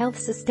diet of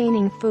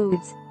health-sustaining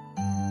foods.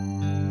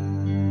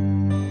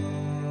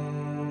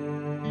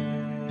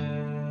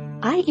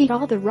 I eat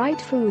all the right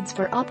foods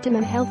for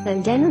optimum health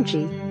and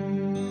energy.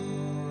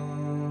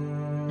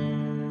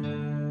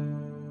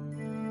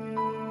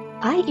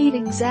 I eat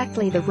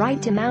exactly the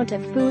right amount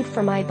of food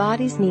for my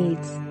body's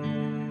needs.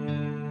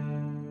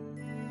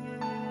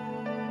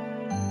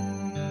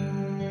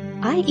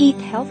 I eat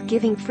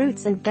health-giving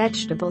fruits and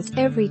vegetables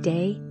every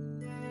day.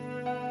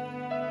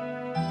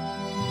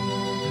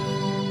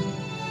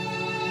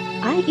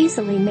 I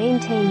easily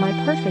maintain my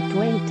perfect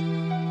weight.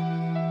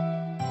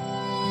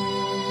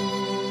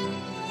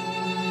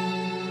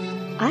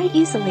 I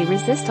easily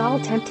resist all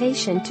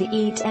temptation to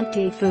eat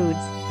empty foods.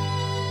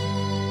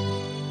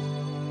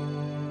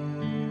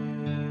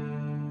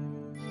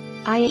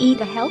 I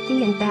eat a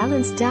healthy and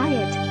balanced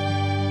diet.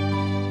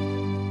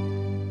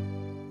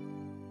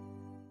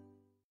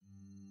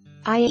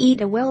 I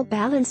eat a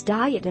well-balanced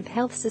diet of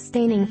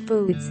health-sustaining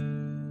foods.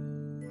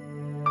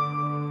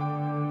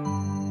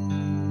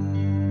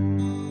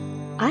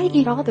 I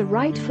eat all the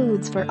right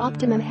foods for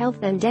optimum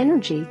health and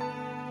energy.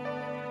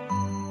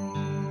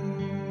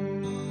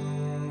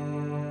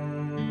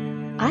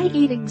 I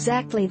eat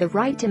exactly the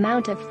right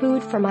amount of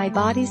food for my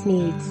body's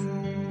needs.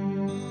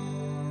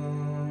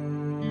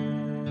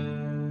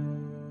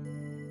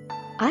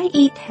 I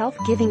eat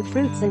health-giving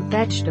fruits and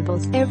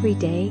vegetables every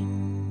day.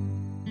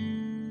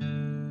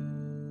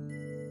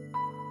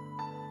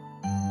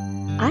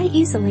 I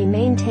easily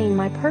maintain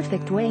my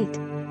perfect weight.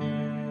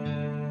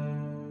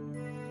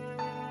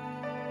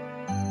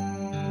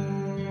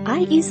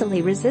 I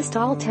easily resist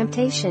all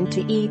temptation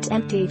to eat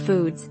empty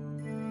foods.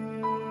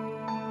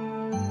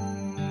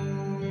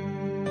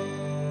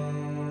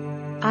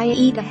 I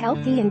eat a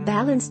healthy and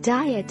balanced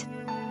diet.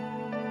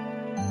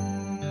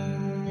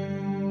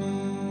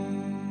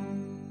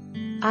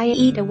 I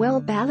eat a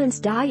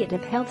well-balanced diet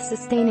of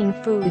health-sustaining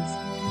foods.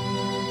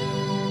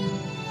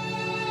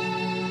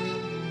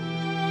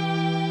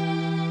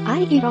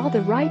 I eat all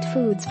the right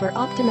foods for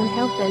optimum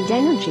health and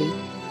energy.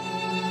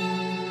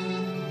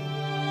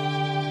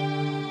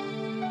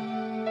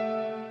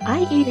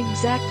 I eat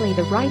exactly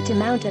the right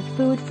amount of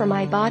food for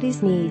my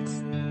body's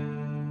needs.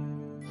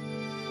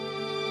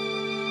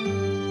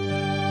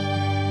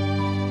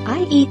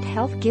 I eat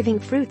health-giving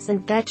fruits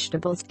and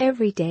vegetables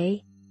every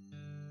day.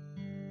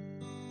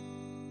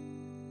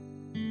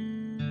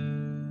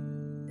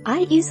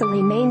 I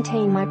easily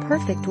maintain my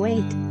perfect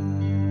weight.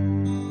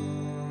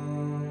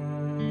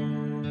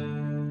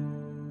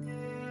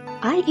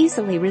 I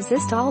easily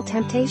resist all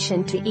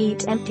temptation to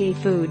eat empty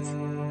foods.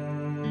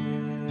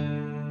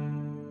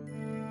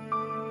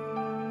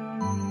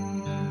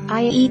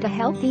 I eat a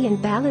healthy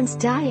and balanced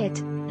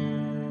diet.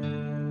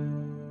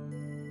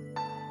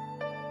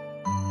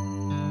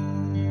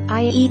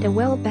 I eat a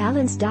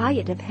well-balanced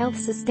diet of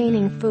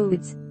health-sustaining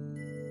foods.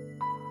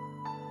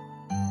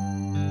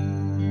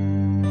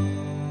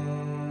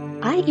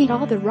 I eat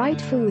all the right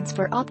foods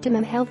for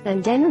optimum health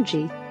and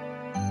energy.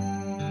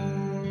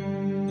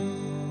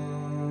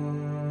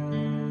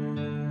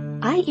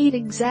 I eat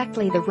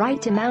exactly the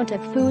right amount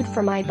of food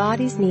for my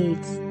body's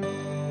needs.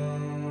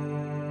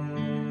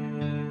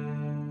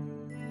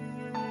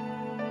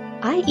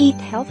 I eat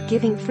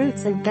health-giving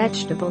fruits and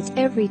vegetables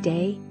every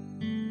day.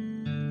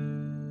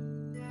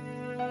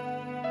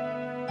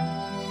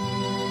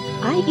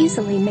 I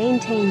easily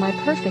maintain my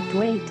perfect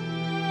weight.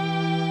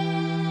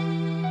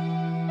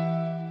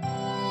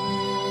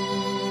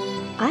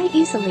 I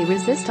easily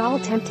resist all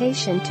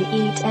temptation to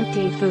eat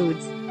empty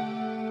foods.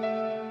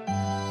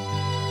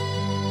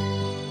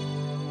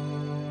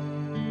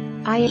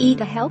 I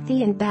eat a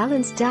healthy and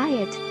balanced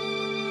diet.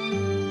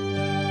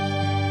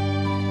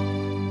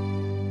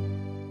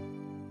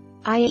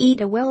 I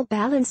eat a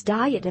well-balanced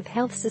diet of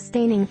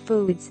health-sustaining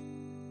foods.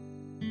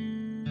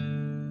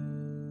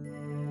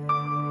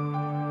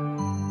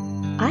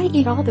 I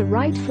eat all the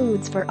right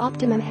foods for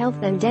optimum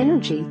health and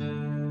energy.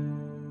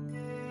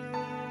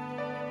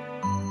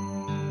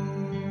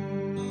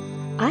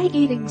 I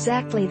eat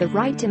exactly the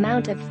right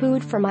amount of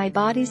food for my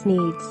body's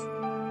needs.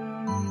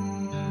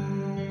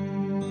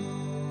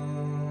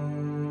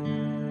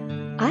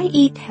 I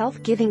eat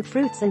health-giving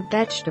fruits and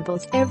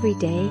vegetables every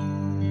day.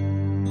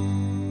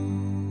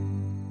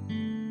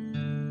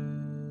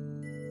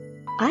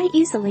 I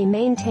easily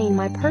maintain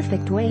my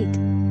perfect weight.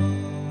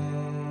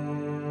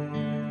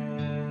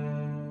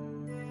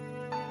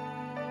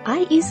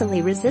 I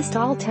easily resist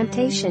all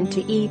temptation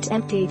to eat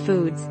empty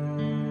foods.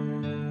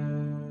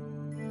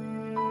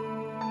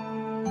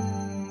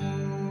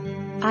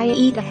 I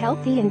eat a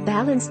healthy and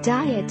balanced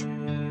diet.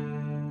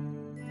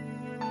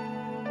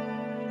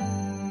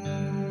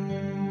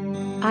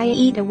 I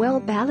eat a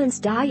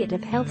well-balanced diet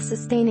of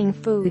health-sustaining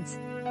foods.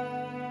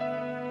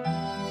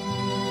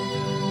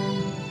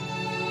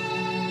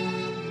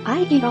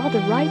 I eat all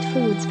the right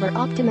foods for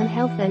optimum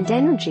health and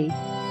energy.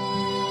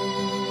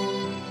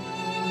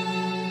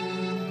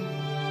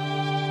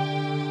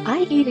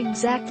 I eat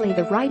exactly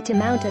the right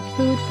amount of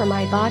food for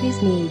my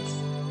body's needs.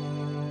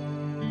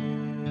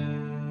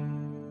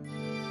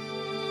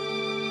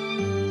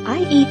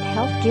 I eat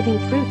health-giving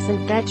fruits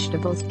and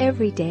vegetables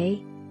every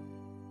day.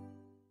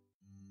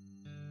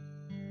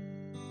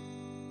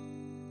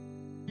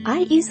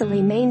 I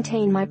easily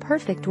maintain my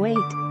perfect weight.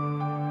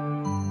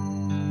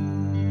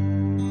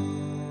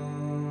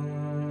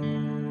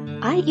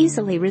 I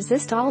easily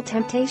resist all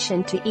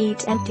temptation to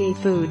eat empty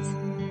foods.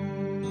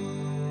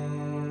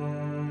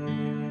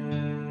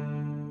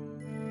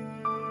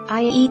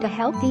 I eat a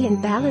healthy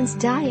and balanced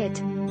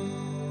diet.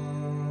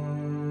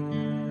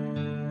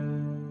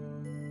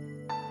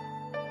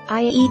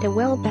 I eat a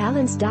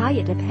well-balanced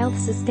diet of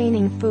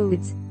health-sustaining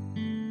foods.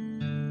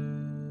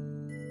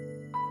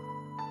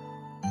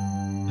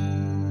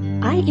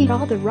 I eat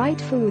all the right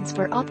foods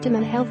for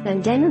optimum health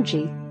and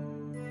energy.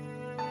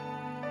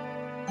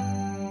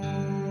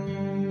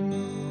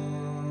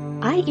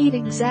 I eat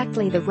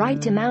exactly the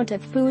right amount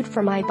of food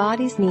for my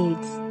body's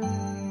needs.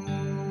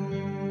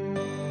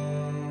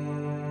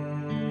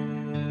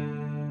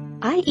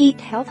 I eat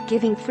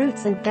health-giving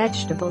fruits and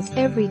vegetables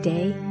every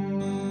day.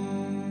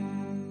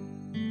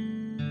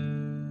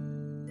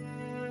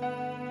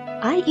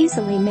 I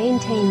easily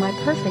maintain my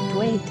perfect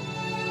weight.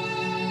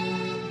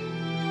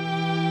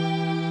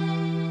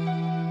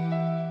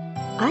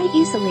 I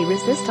easily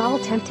resist all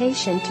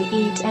temptation to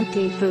eat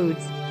empty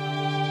foods.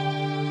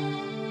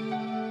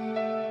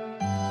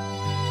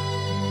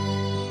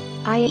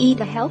 I eat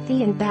a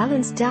healthy and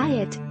balanced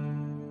diet.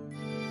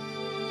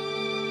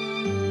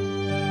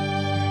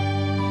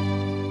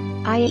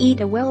 I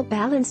eat a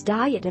well-balanced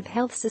diet of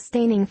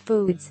health-sustaining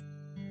foods.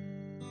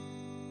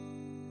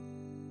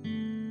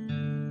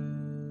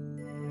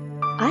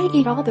 I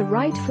eat all the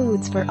right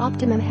foods for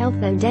optimum health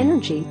and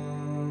energy.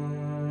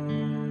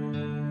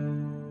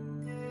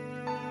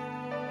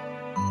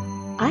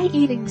 I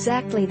eat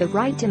exactly the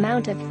right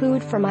amount of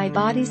food for my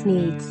body's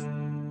needs.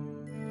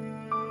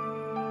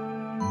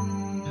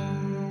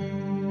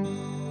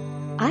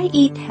 I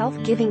eat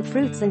health-giving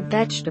fruits and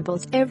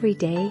vegetables every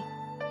day.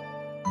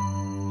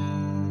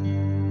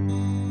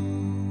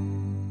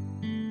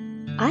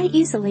 I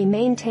easily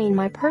maintain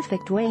my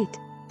perfect weight.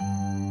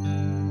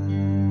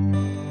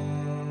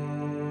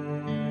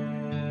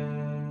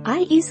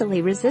 I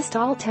easily resist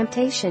all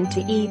temptation to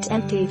eat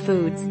empty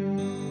foods.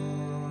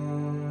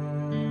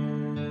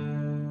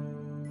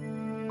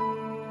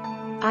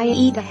 I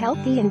eat a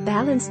healthy and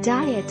balanced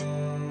diet.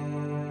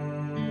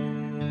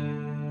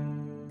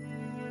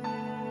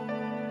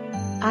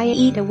 I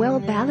eat a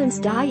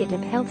well-balanced diet of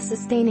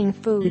health-sustaining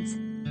foods.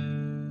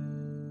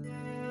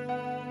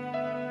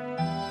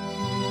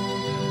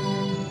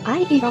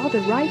 I eat all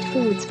the right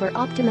foods for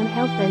optimum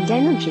health and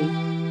energy.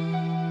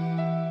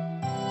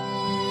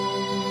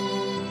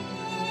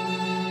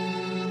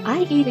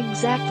 I eat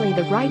exactly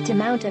the right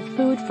amount of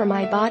food for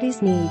my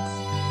body's needs.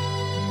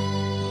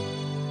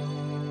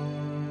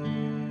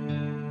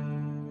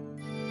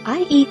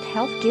 I eat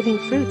health-giving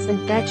fruits and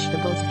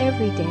vegetables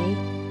every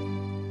day.